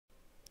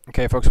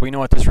Okay, folks, we know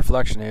what this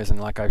reflection is, and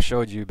like I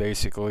showed you,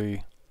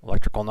 basically,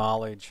 electrical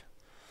knowledge.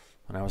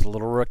 When I was a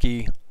little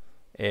rookie,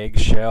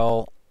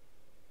 eggshell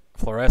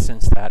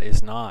fluorescence, that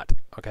is not,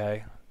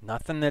 okay?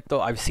 Nothing that, though,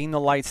 I've seen the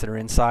lights that are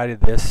inside of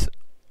this,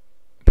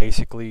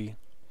 basically,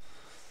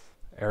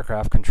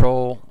 aircraft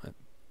control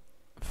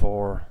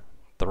for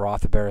the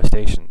Rothenberg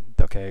station,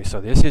 okay?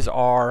 So this is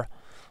one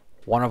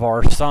of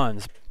our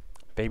suns,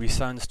 baby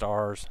sun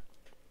stars,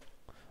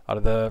 out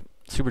of the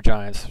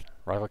supergiants,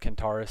 Rival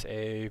Centaurus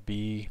A,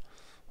 B,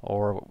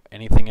 or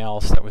anything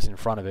else that was in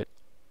front of it.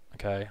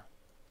 Okay,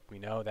 we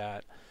know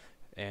that,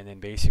 and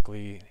then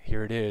basically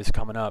here it is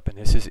coming up, and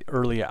this is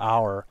early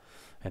hour,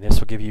 and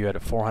this will give you at a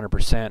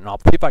 400%. And I'll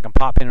see if I can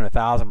pop in at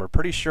 1,000. We're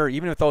pretty sure,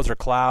 even if those are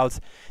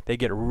clouds, they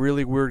get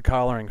really weird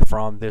coloring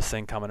from this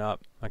thing coming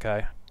up.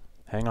 Okay,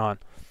 hang on.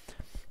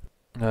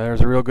 Now,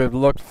 there's a real good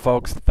look,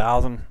 folks.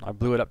 1,000. I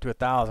blew it up to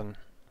 1,000,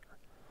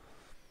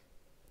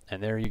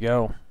 and there you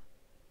go.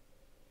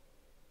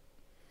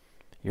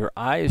 Your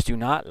eyes do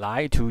not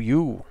lie to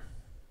you.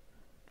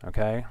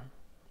 Okay?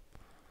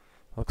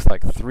 Looks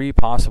like 3,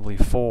 possibly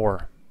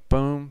 4.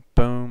 Boom,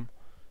 boom,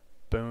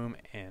 boom,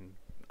 and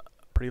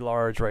pretty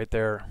large right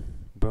there.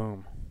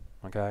 Boom.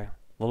 Okay? A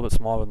little bit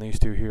smaller than these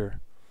two here.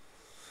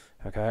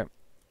 Okay?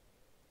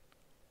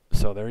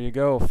 So there you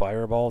go.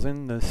 Fireballs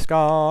in the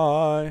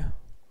sky.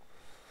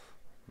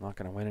 I'm not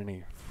going to win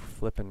any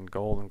flipping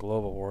Golden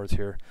Globe Awards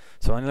here.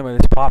 So anyway,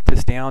 let's pop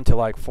this down to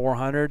like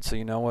 400 so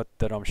you know what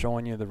that I'm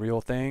showing you the real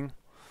thing.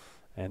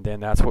 And then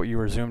that's what you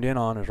were zoomed in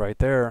on, is right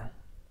there.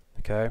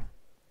 Okay?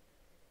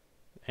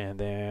 And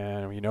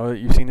then you know that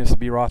you've seen this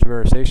be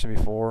Rothenberg station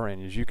before,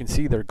 and as you can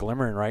see, they're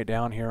glimmering right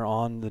down here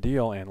on the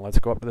deal. And let's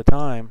go up to the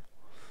time.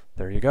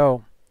 There you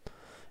go.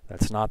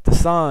 That's not the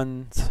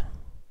suns.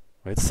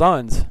 It's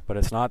suns, but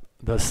it's not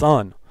the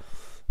sun.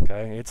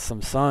 Okay? It's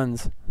some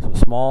suns, some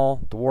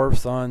small dwarf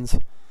suns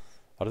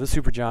out of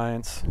the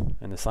supergiants,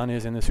 and the sun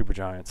is in the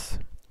supergiants.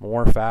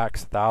 More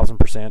facts,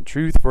 1,000%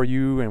 truth for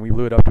you, and we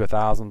blew it up to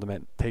 1,000 to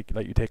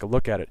let you take a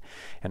look at it.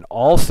 And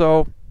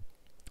also,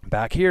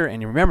 back here,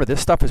 and you remember, this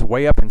stuff is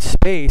way up in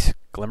space,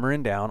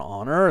 glimmering down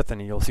on Earth,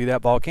 and you'll see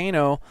that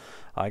volcano.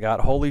 I got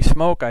holy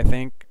smoke, I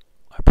think,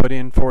 I put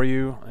in for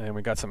you, and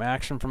we got some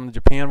action from the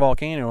Japan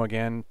volcano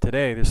again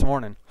today, this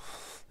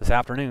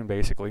afternoon,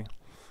 basically.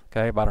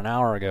 Okay, about an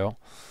hour ago.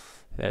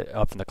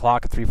 Up from the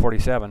clock at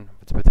 3:47.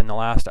 It's within the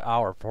last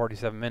hour,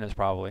 47 minutes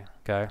probably.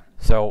 Okay,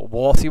 so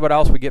we'll see what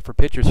else we get for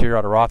pictures here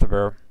out of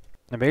Rothenberg.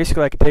 And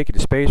basically, I could take you to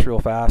space real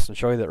fast and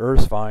show you that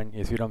Earth's fine.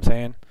 You see what I'm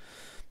saying?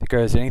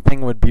 Because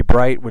anything would be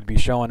bright would be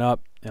showing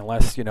up,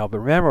 unless, you know. But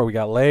remember, we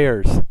got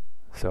layers,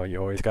 so you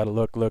always got to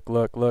look,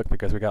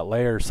 because we got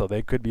layers. So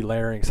they could be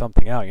layering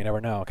something out. You never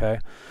know. Okay,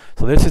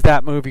 so this is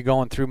that movie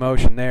going through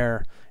motion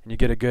there. And you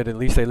get a good, at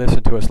least they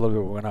listened to us a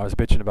little bit when I was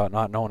bitching about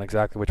not knowing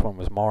exactly which one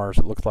was Mars.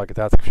 It looks like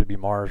that should be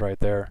Mars right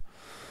there.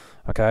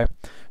 Okay,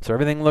 so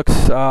everything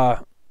looks,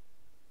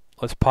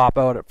 let's pop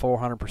out at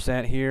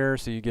 400% here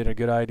so you get a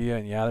good idea.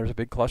 And yeah, there's a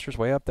big clusters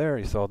way up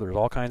there. So there's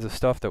all kinds of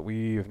stuff that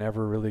we've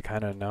never really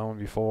kind of known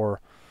before.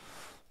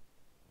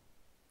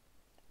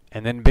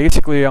 And then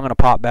basically I'm going to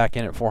pop back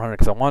in at 400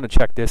 because I want to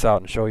check this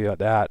out and show you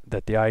that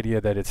the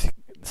idea that it's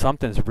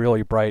something's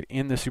really bright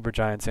in the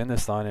supergiants, in the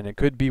sun, and it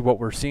could be what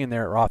we're seeing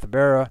there at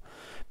Rothenberg,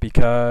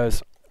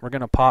 because we're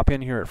going to pop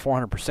in here at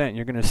 400%.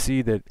 You're going to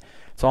see that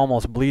it's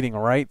almost bleeding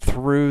right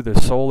through the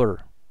solar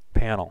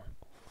panel.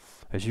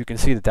 As you can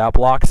see, that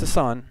blocks the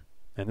sun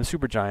and the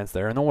supergiants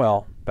there in the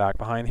well back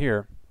behind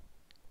here.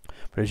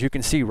 But as you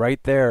can see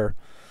right there,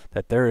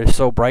 that there is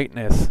so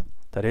brightness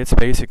that it's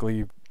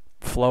basically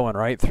flowing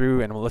right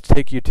through. And let's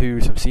take you to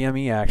some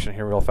CME action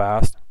here real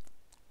fast.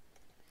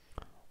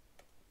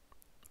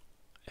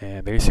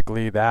 And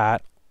basically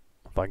that,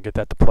 if I can get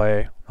that to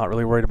play, not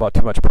really worried about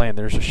too much playing.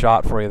 There's a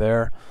shot for you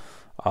there.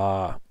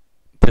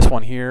 This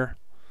one here,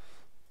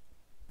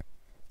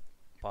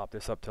 pop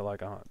this up to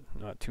like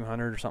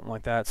 200 or something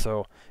like that.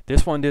 So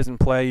this one doesn't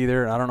play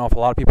either. I don't know if a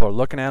lot of people are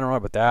looking at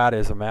it, but that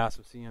is a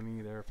massive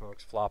CME there,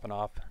 folks, flopping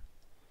off.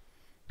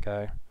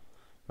 Okay,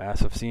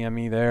 massive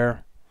CME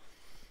there.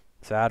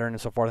 Saturn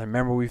and so forth. And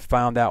remember, we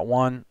found that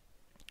one.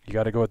 You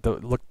got to go with the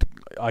look.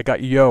 I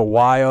got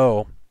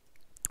YO.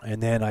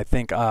 And then I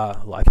think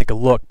a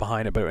look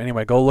behind it. But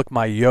anyway, go look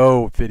my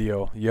Yo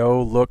video.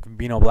 Yo look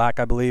Beanoblack,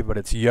 I believe, but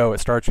it's Yo.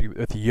 It starts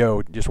with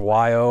Yo, just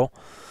YO.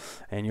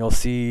 And you'll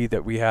see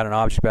that we had an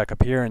object back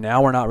up here. And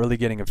now we're not really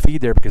getting a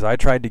feed there because I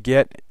tried to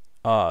get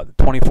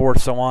 24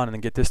 so on and then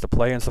get this to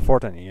play and so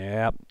forth. And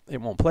yeah, it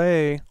won't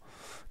play.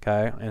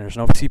 Okay, and there's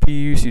no CPU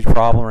usage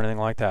problem or anything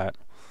like that.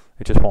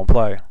 It just won't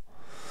play.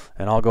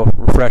 And I'll go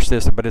refresh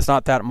this, but it's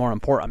not that more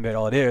important. But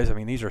all it is, I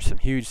mean, these are some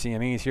huge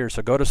CMEs here.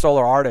 So go to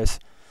Solar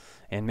Artist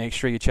and make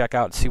sure you check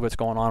out and see what's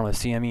going on with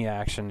CME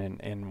action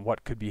and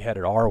what could be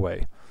headed our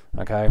way.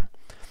 Okay,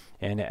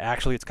 and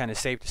actually it's kind of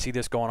safe to see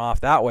this going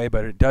off that way,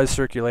 but it does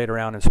circulate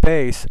around in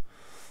space.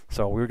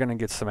 So we're going to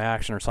get some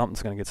action, or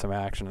something's going to get some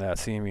action to that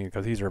CME,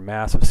 because these are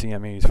massive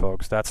CMEs,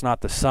 folks. That's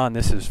not the sun.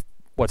 This is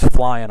what's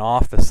flying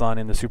off the sun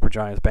in the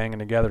supergiants banging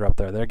together up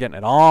there. They're getting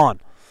it on.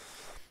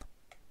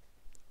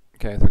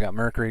 Okay, so we got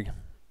Mercury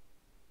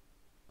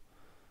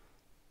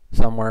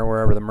somewhere,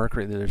 wherever the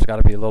Mercury, there's got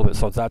to be a little bit,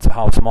 so that's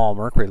how small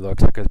Mercury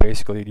looks, because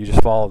basically you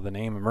just follow the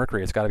name of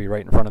Mercury. It's got to be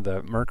right in front of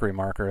the Mercury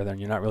marker, and then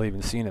you're not really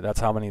even seeing it. That's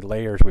how many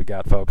layers we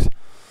got, folks.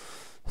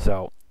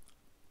 So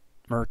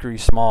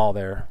Mercury's small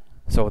there.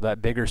 So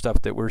that bigger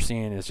stuff that we're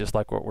seeing is just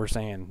like what we're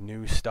saying,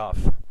 new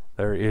stuff.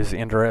 There is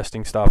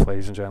interesting stuff,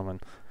 ladies and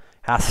gentlemen.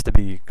 Has to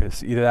be,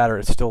 because either that or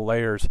it's still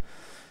layers.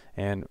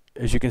 And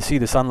as you can see,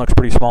 the sun looks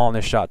pretty small in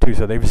this shot too,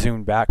 so they've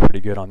zoomed back pretty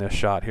good on this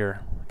shot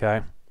here.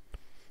 Okay,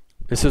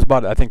 this is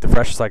about, I think, the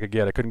freshest I could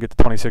get. I couldn't get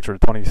the 26th or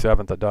the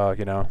 27th,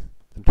 you know,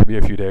 it could be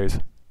a few days.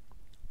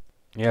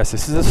 Yes,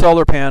 this is a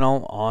solar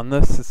panel on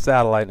the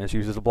satellite, and it's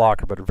used as a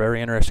blocker, but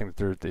very interesting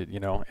that they're,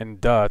 you know,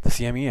 and the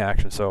CME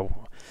action.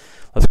 So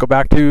let's go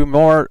back to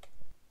more.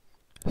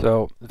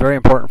 So it's very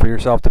important for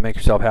yourself to make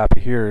yourself happy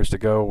here is to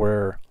go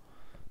where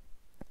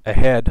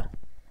ahead,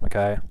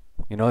 okay?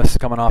 You know this is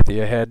coming off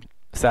the ahead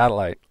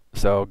satellite,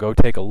 so go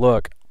take a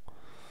look.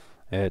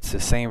 It's the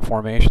same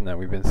formation that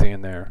we've been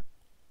seeing there.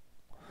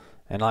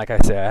 And like I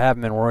say, I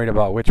haven't been worried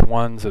about which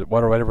ones,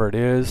 whatever it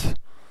is,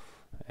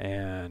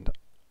 and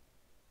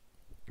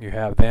you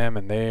have them,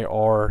 and they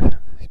are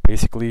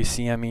basically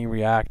CME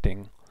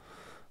reacting.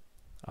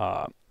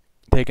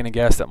 Taking a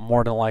guess that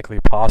more than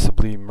likely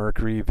possibly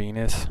Mercury,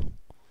 Venus,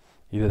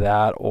 either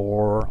that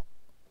or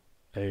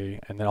and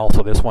then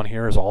also this one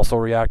here is also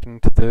reacting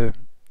to the,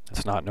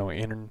 it's not no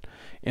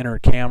inner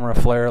camera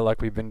flare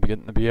like we've been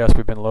getting the BS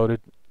we've been loaded,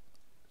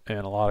 and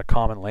a lot of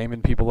common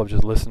layman people have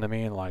just listened to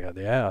me and like,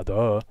 yeah,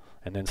 duh,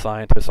 and then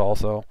scientists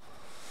also.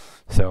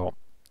 So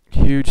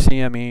huge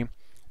CME,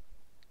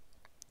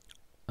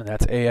 and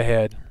that's A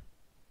ahead,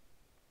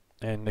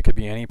 and it could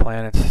be any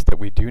planets that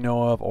we do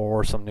know of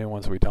or some new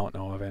ones we don't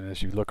know of. And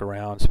as you look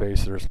around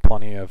space, there's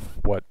plenty of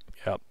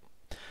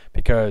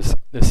because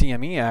the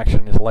CME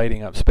action is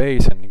lighting up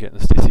space and getting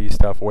to see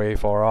stuff way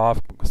far off,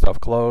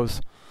 stuff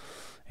close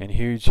and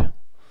huge.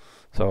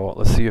 So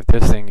let's see if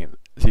this thing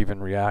is even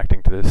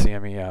reacting to the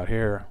CME out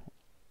here.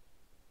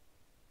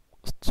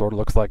 Sort of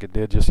looks like it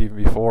did just even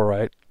before,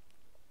 right?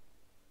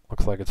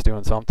 Looks like it's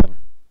doing something.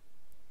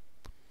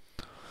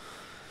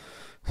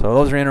 So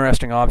those are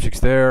interesting objects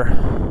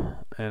there.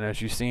 And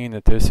as you've seen,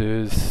 that this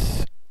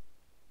is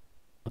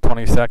the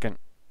 22nd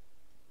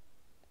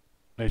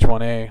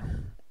H1A.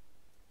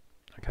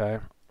 Okay,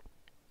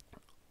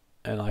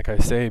 and like I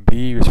say,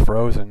 B was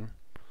frozen,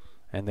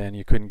 and then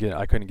I couldn't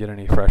get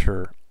any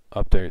fresher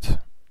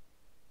updates.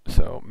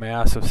 So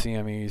massive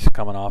CMEs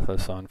coming off the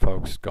sun,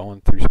 folks, going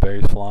through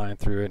space, flying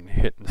through it, and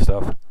hitting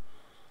stuff.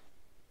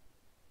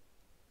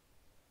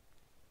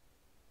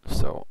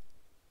 So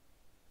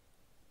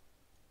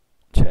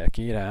check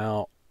it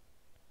out.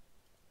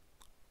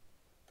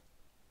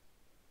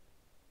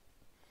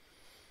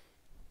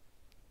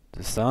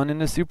 The sun and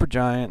the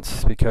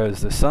supergiants, because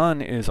the sun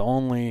is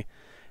only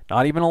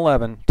not even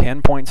 11,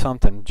 10 point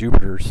something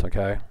Jupiters,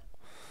 okay?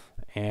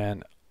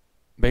 And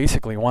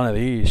basically one of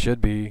these should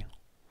be,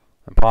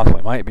 and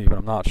possibly might be, but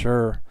I'm not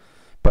sure.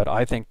 But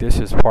I think this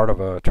is part of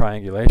a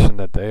triangulation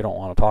that they don't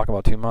want to talk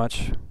about too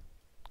much,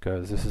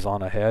 because this is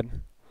on ahead.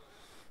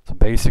 So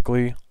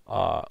basically,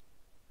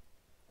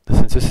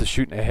 since this is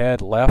shooting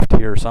ahead left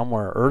here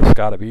somewhere, Earth's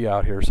got to be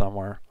out here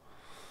somewhere.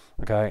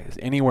 Okay,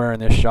 anywhere in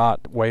this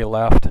shot way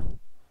left,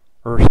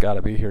 Earth's got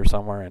to be here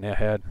somewhere and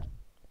ahead.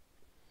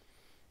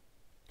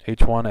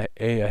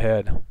 H1A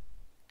ahead.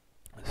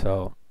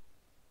 So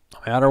no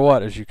matter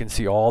what, as you can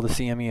see, all the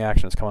CME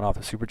actions coming off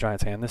the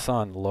supergiants and the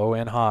sun, low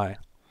and high.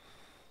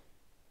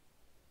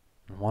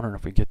 I'm wondering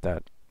if we get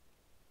that.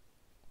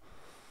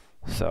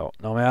 So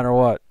no matter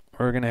what,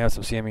 we're going to have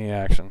some CME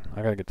action.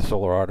 I got to get the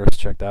solar artist,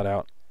 check that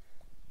out.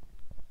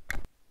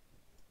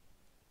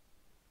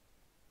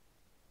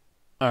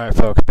 Alright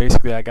folks,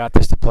 basically I got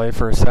this to play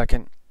for a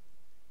second,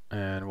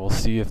 and we'll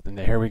see if,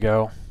 here we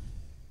go.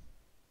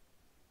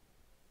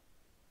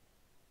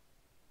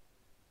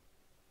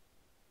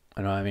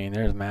 You know what I mean?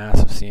 There's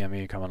massive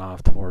CME coming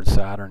off towards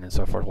Saturn and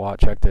so forth.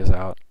 Watch, check this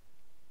out.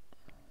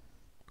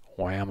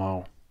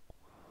 Whammo.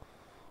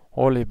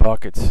 Holy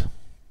buckets.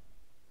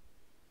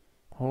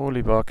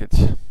 Holy buckets.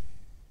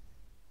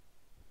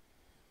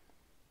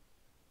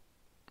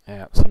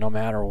 Yeah, so no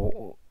matter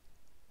what.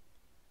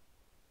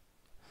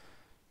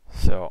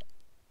 So,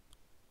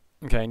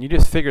 okay, and you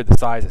just figured the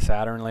size of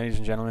Saturn, ladies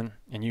and gentlemen,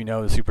 and you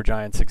know the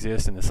supergiants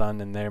exist and the sun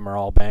and them are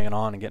all banging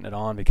on and getting it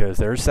on, because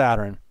there's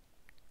Saturn,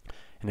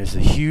 and there's the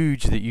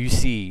huge that you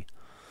see.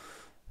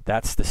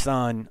 That's the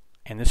sun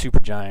and the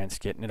supergiants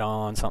getting it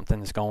on.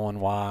 Something's going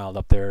wild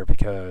up there,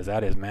 because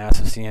that is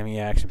massive CME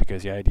action,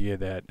 because the idea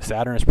that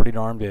Saturn is pretty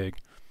darn big.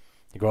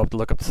 You go up to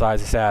look up the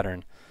size of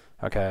Saturn,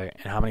 okay,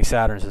 and how many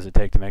Saturns does it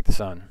take to make the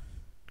sun,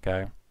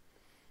 okay?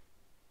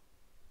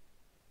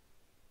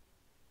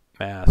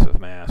 Massive,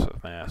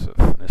 massive, massive.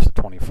 And this is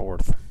the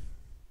 24th.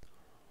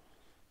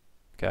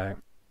 Okay?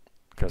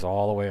 Because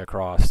all the way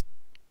across,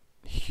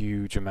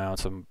 huge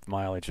amounts of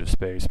mileage of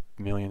space.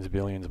 Millions,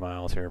 billions of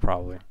miles here,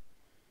 probably.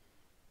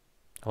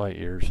 Light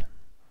years.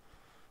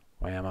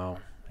 Whammo.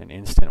 An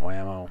instant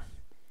whammo.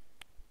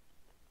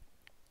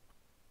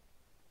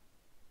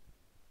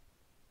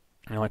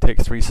 It only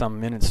takes 3-some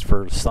minutes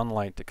for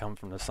sunlight to come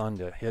from the sun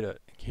to hit it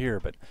here,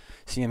 but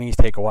CMEs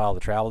take a while to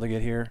travel to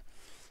get here.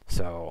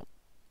 So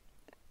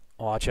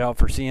watch out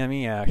for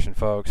CME action,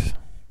 folks.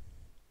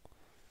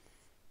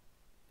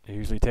 It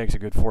usually takes a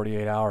good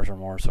 48 hours or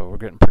more, so we're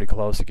getting pretty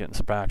close to getting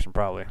some action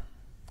probably.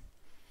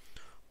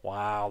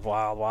 Wild,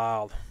 wild,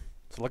 wild.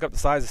 So look up the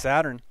size of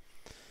Saturn,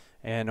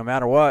 and no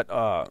matter what,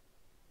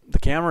 the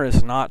camera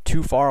is not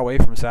too far away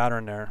from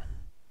Saturn there.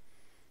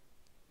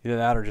 Either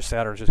that or just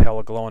Saturn's just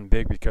hella glowing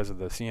big because of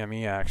the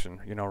CME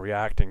action, you know,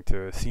 reacting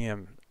to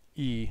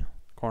CME,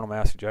 coronal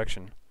mass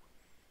ejection.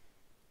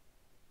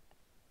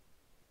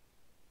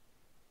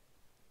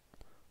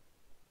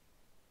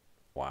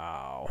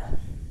 Wow.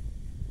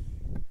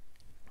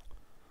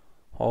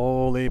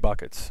 Holy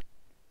buckets.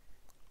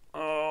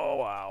 Oh,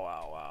 wow,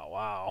 wow, wow,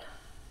 wow.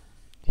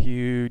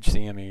 Huge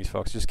CMEs,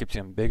 folks. Just keeps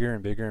them bigger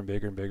and bigger and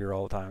bigger and bigger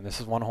all the time. This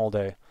is one whole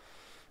day.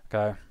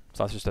 Okay?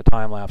 So that's just a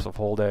time lapse of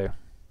whole day.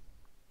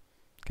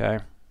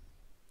 Okay?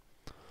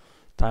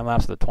 Time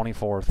lapse of the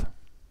 24th.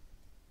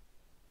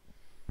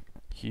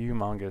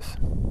 Humongous.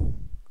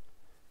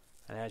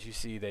 And as you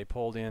see, they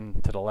pulled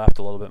in to the left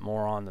a little bit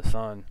more on the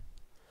sun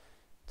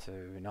to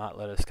not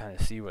let us kind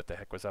of see what the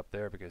heck was up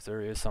there, because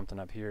there is something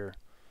up here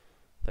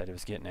that it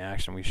was getting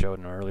action we showed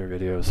in earlier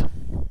videos.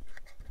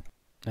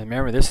 And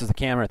remember, this is the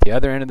camera at the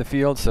other end of the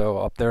field, so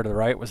up there to the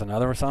right was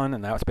another sun,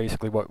 and that was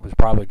basically what was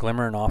probably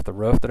glimmering off the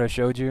roof that I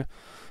showed you.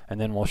 And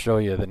then we'll show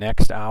you the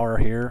next hour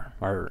here,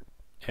 or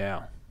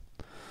yeah.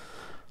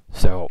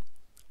 So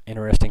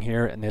interesting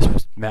here, and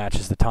this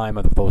matches the time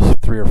of those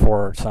 3 or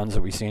 4 suns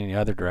that we seen in the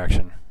other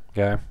direction.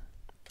 Okay,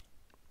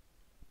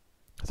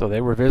 so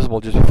they were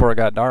visible just before it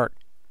got dark.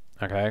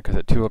 Okay, because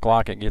at 2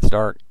 o'clock it gets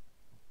dark.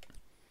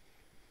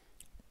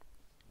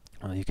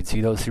 You can see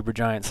those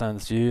supergiant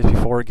suns just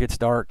before it gets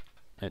dark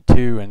at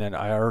 2, and then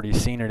I already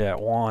seen it at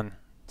 1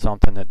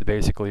 something that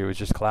basically it was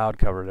just cloud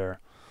cover there.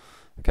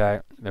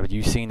 Okay, but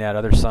you've seen that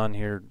other sun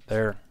here,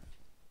 there,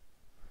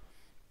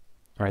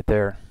 right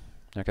there.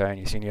 Okay, and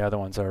you've seen the other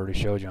ones I already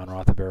showed you on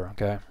Rothenberg.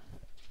 Okay,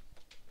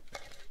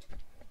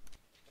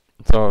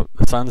 so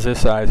the sun's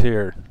this size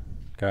here.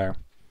 Okay,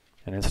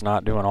 and it's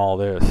not doing all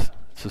this.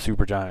 It's the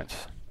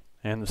supergiants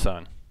and the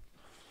sun.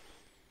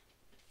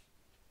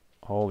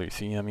 Holy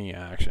CME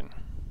action.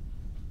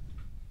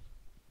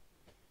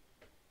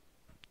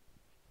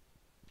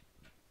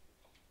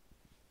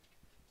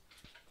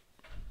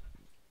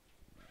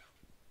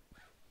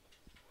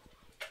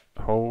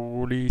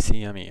 Holy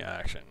CME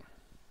action.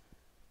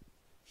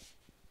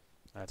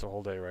 That's a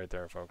whole day right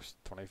there, folks.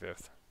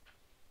 25th.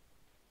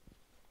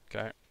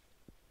 Okay.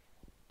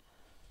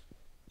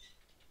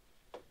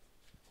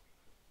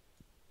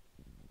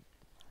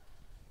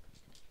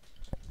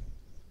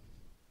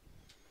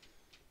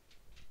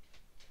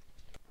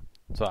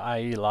 So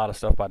i.e. a lot of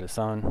stuff by the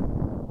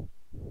sun.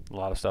 A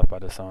lot of stuff by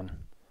the sun.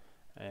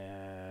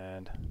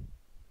 And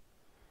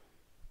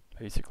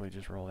basically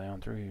just roll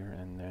down through here,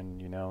 and then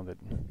you know that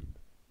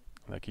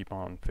they keep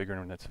on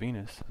figuring that's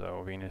Venus.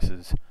 So Venus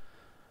is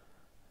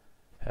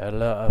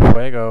hella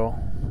fuego,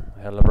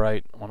 hella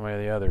bright, one way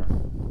or the other.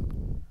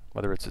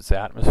 Whether it's its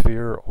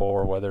atmosphere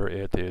or whether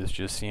it is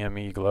just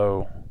CME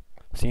glow.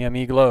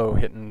 CME glow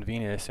hitting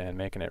Venus and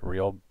making it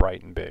real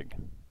bright and big.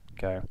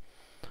 Okay?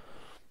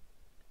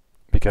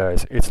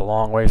 Because it's a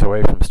long ways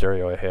away from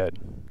stereo ahead.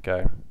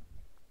 Okay?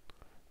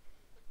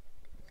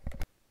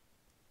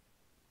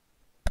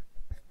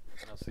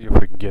 Let's see if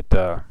we can get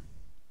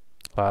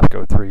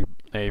LASCO 3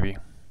 Navy.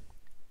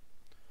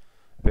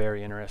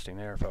 Very interesting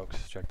there,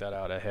 folks. Check that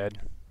out ahead.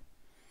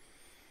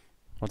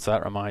 What's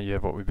that remind you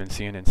of what we've been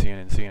seeing and seeing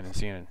and seeing and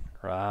seeing?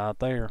 Right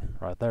there,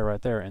 right there,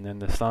 right there. And then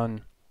the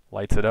sun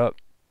lights it up,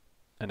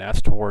 and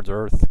that's towards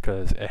Earth,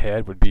 because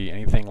ahead would be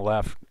anything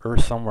left,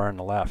 Earth somewhere on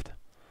the left.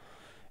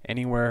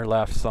 Anywhere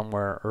left,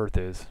 somewhere Earth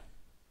is.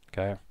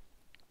 Okay?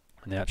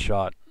 And that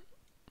shot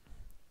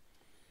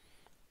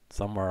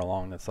somewhere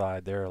along the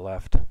side there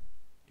left.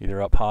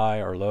 Either up high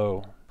or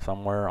low.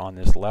 Somewhere on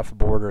this left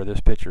border of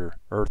this picture,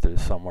 Earth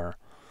is somewhere.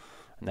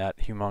 And that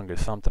humongous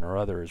something or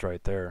other is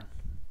right there.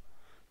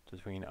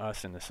 Between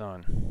us and the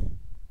sun.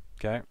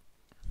 Okay?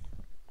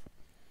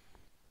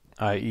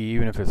 I.e.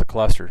 even if it's a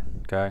cluster.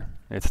 Okay?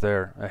 It's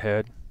there.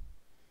 Ahead.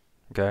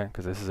 Okay?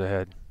 Because this is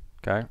ahead.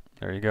 Okay?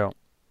 There you go.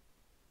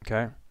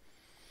 Okay?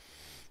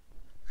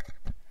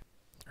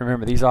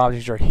 Remember, these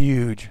objects are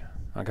huge.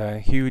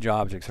 Okay? Huge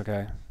objects.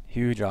 Okay?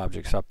 Huge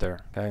objects up there.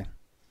 Okay?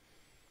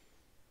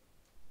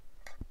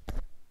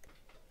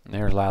 And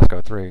there's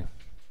LASCO 3.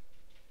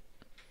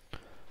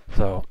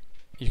 So,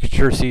 you can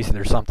sure see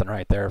there's something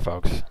right there,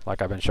 folks.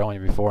 Like I've been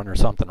showing you before, and there's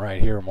something right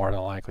here more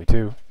than likely,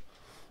 too.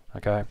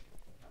 Okay?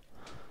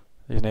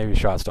 These Navy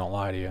shots don't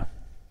lie to you.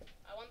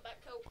 I want that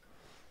Coke.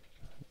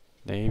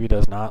 Navy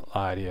does not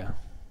lie to you.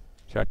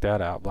 Check that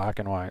out. Black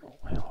and white.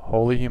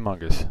 Holy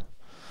humongous.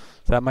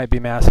 So that might be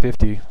mass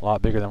 50. A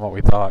lot bigger than what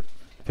we thought.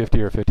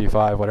 50 or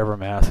 55, whatever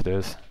mass it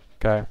is.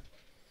 Okay?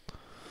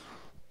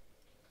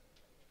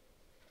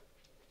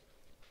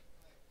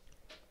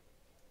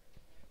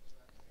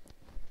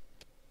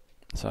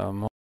 So